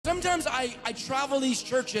sometimes I travel these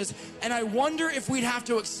churches and I wonder if we'd have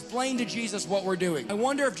to explain to Jesus what we're doing. I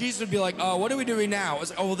wonder if Jesus would be like, oh, what are we doing now? It's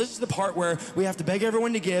like, oh, well, this is the part where we have to beg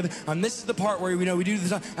everyone to give, and this is the part where, we do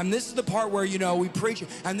this, and this is the part where, we preach,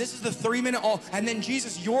 and this is the 3-minute all, and then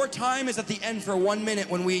Jesus, your time is at the end for 1 minute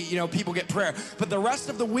when we, people get prayer. But the rest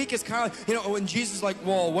of the week is kind of like, when Jesus is like,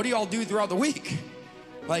 well, what do y'all do throughout the week?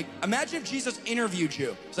 Like, imagine if Jesus interviewed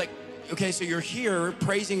you. It's like, okay, so you're here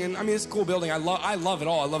praising, and I mean, it's a cool building. I love it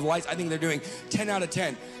all. I love the lights. I think they're doing 10 out of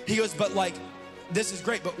 10. He goes, but like, this is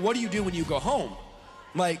great, but what do you do when you go home?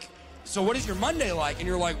 Like, so what is your Monday like? And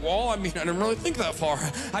you're like, well, I mean, I didn't really think that far.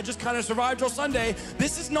 I just kind of survived till Sunday.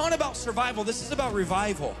 This is not about survival. This is about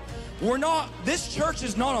revival. This church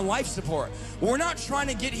is not on life support. We're not trying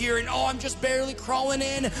to get here and, oh, I'm just barely crawling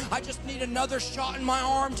in. I just need another shot in my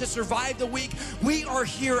arm to survive the week. We are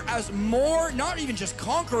here as more, not even just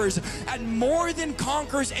conquerors, and more than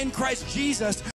conquerors in Christ Jesus.